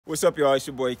What's up, y'all? It's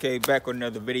your boy K back with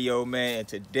another video, man. And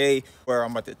today where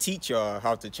I'm about to teach y'all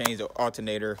how to change the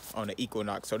alternator on the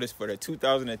Equinox. So this for the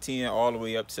 2010 all the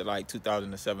way up to like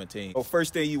 2017. So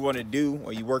first thing you want to do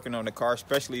when you're working on the car,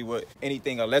 especially with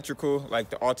anything electrical like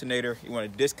the alternator, you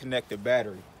want to disconnect the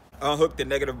battery. Unhook the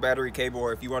negative battery cable,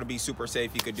 or if you want to be super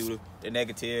safe, you could do the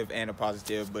negative and the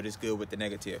positive, but it's good with the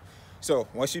negative. So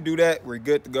once you do that, we're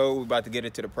good to go. We're about to get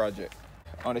into the project.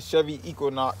 On the Chevy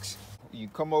Equinox, you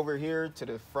come over here to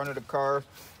the front of the car.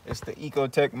 It's the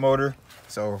Ecotech motor.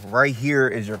 So right here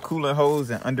is your coolant hose,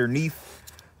 and underneath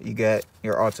you got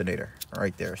your alternator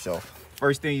right there. So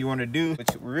first thing you want to do,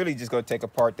 it's really just going to take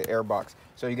apart the air box.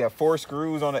 So you got 4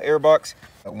 screws on the air box,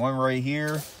 one right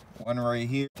here, one right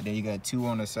here, and then you got 2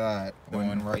 on the side,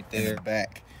 one right there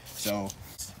back. So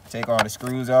take all the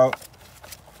screws out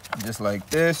just like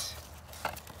this,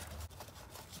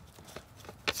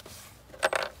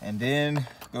 and then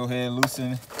go ahead and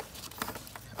loosen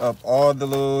up all the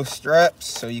little straps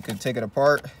so you can take it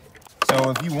apart. So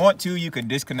if you want to, you can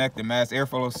disconnect the mass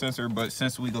airflow sensor, but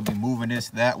since we're gonna be moving this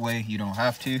that way, you don't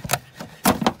have to.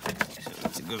 So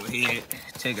let's go ahead,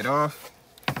 take it off,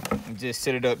 and just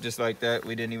set it up just like that.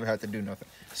 We didn't even have to do nothing.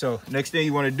 So next thing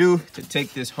you wanna do to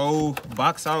take this whole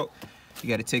box out, you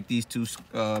gotta take these 2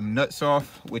 nuts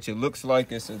off, which it looks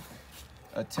like it's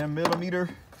a 10 millimeter.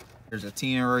 There's a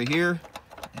 10 right here.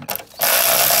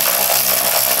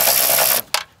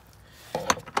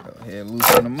 Go ahead,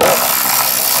 loosen them up.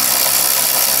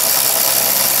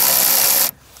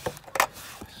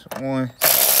 So 1,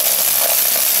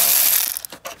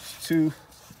 2,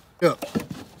 up.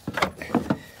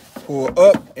 Pull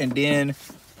up and then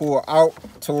pull out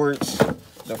towards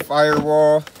the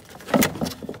firewall,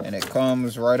 and it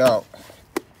comes right out.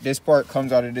 This part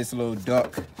comes out of this little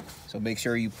duct, so make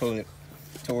sure you pull it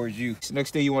towards you. So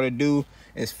next thing you want to do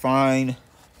is find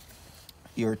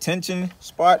your tension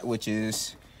spot, which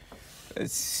is,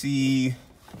 let's see,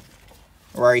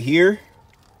 right here.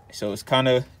 So it's kind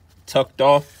of tucked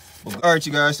off. All right,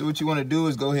 you guys, so what you want to do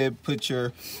is go ahead and put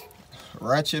your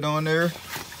ratchet on there.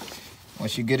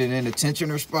 Once you get it in the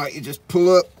tensioner spot, you just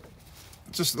pull up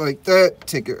just like that.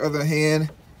 Take your other hand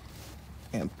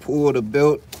and pull the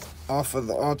belt off of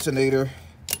the alternator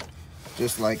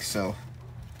just like so.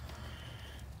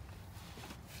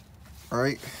 All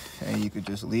right, and you could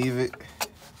just leave it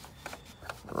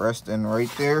resting right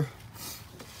there.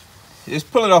 Just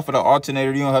pull it off of the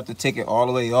alternator. You don't have to take it all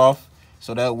the way off,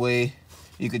 so that way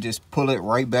you could just pull it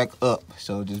right back up.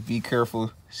 So just be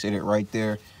careful, sit it right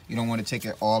there. You don't want to take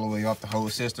it all the way off the whole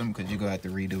system because you're gonna have to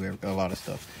redo a lot of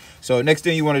stuff. So next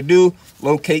thing you want to do,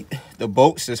 locate the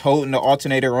bolts that's holding the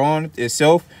alternator on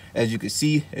itself. As you can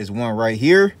see, there's one right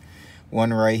here,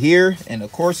 one right here, and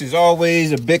of course there's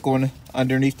always a big one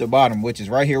underneath the bottom, which is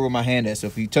right here where my hand is. So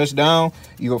if you touch down,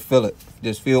 you'll feel it.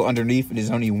 Just feel underneath,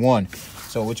 there's only one.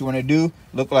 So what you want to do,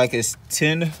 look like it's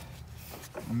 10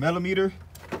 millimeter.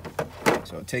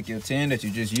 So take your 10 that you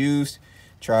just used,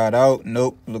 try it out.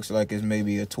 Nope, looks like it's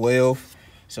maybe a 12.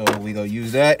 So we gonna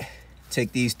use that.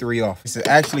 Take these 3 off. This is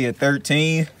actually a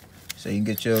 13. So you can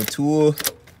get your tool,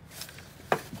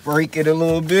 break it a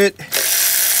little bit,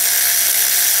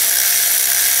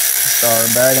 start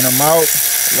bagging them out.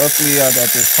 Luckily, I got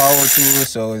this power tool,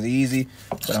 so it's easy,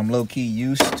 but I'm low-key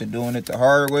used to doing it the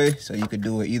hard way, so you could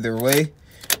do it either way.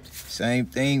 Same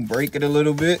thing, break it a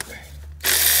little bit,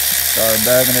 start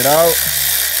bagging it out.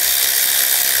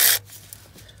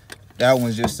 That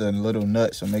one's just a little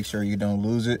nut, so make sure you don't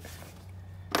lose it.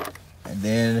 And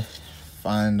then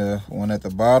find the one at the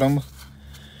bottom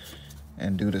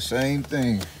and do the same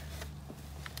thing.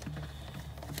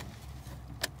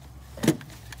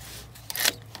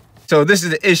 So this is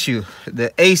the issue.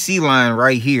 The AC line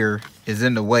right here is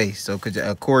in the way. So because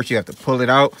of course you have to pull it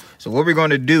out. So what we're going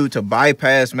to do to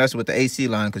bypass messing with the AC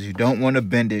line, because you don't want to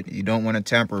bend it, you don't want to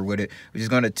tamper with it, we're just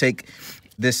going to take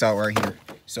this out right here.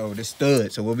 So the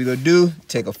stud. So what we're going to do,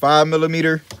 take a 5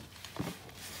 millimeter,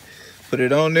 put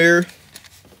it on there, and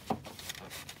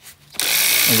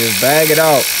just bag it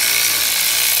out.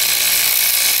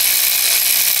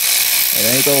 It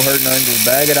ain't gonna hurt nothing, just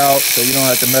bag it out so you don't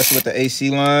have to mess with the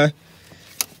AC line.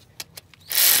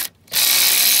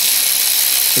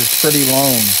 It's pretty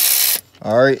long.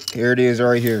 All right, here it is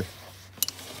right here.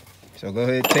 So go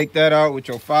ahead, take that out with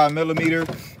your 5 millimeter.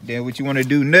 Then what you wanna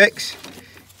do next,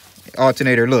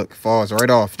 alternator, look, falls right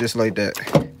off, just like that.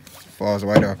 Falls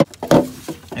right off.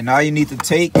 And now you need to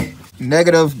take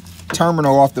negative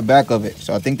terminal off the back of it.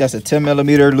 So I think that's a 10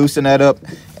 millimeter, loosen that up,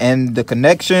 and the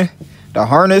connection, the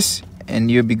harness, and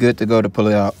you'll be good to go to pull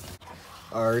it out.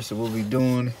 All right, so what we're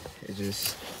doing is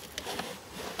just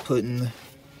putting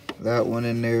that one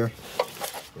in there,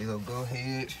 We're gonna go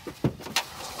ahead,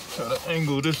 try to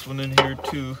angle this one in here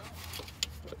too,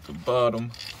 at the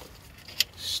bottom.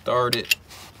 Start it.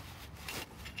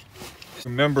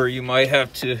 Remember, you might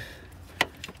have to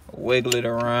wiggle it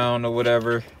around or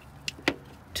whatever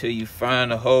till you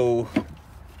find a hole.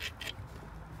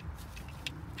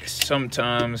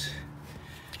 Sometimes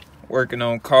working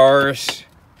on cars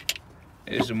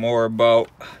is more about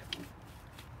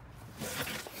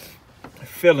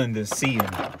feeling than seeing.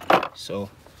 So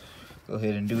go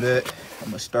ahead and do that. I'm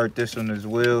gonna start this one as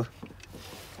well.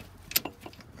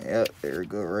 Yep, there we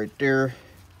go, right there.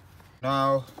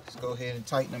 Now let's go ahead and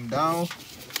tighten them down.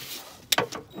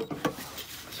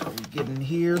 So we get in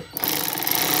here.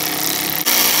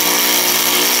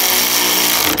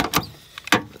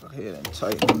 Go ahead and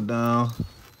tighten them down.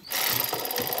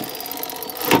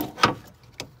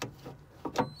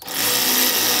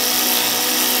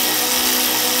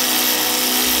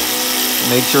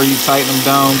 Make sure you tighten them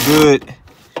down good.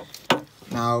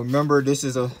 Now remember, this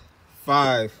is a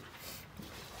 5.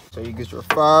 So you get your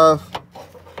 5.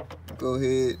 Go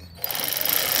ahead.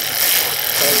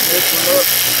 Tighten this one up.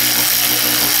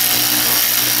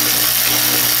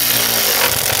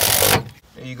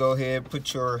 Then you go ahead,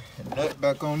 put your nut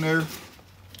back on there.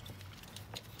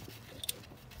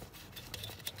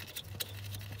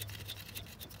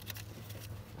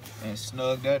 And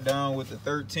snug that down with the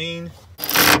 13.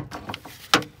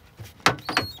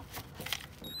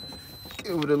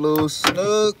 Give it a little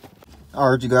snug.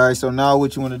 All right, you guys, so now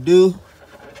what you want to do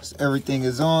is, everything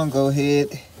is on, go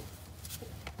ahead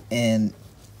and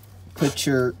put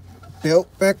your belt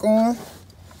back on.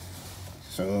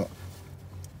 So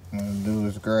what I'm gonna do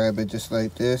is grab it just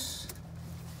like this.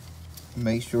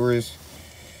 Make sure it's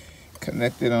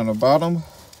connected on the bottom,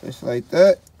 just like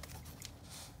that.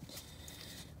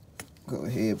 Go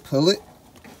ahead, pull it.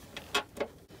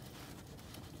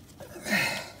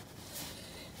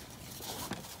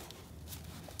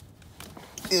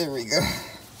 There we go.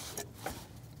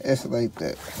 It's like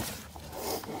that.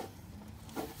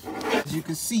 As you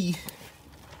can see,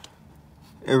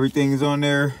 everything is on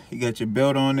there. You got your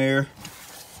belt on there.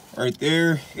 Right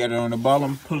there. You got it on the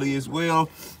bottom pulley as well.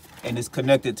 And it's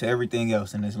connected to everything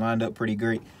else. And it's lined up pretty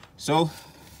great. So,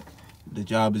 the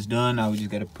job is done. Now we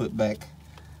just got to put back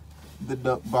the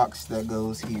duck box that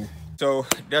goes here. So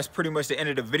that's pretty much the end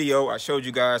of the video. I showed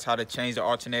you guys how to change the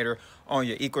alternator on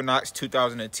your Equinox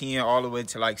 2010 all the way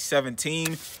to like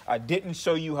 17. I didn't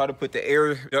show you how to put the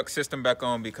air duct system back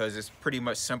on because it's pretty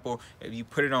much simple. If you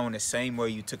put it on the same way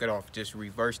you took it off, just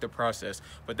reverse the process.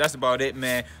 But that's about it,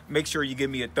 man. Make sure you give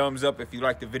me a thumbs up if you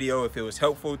liked the video, if it was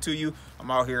helpful to you.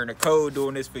 I'm out here in the code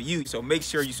doing this for you. So make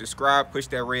sure you subscribe, push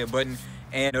that red button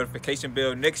and notification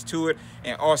bell next to it.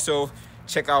 And also,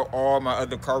 check out all my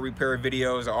other car repair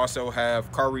videos. I also have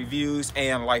car reviews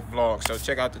and life vlogs. So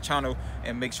check out the channel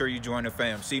and make sure you join the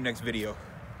fam. See you next video.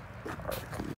 All right.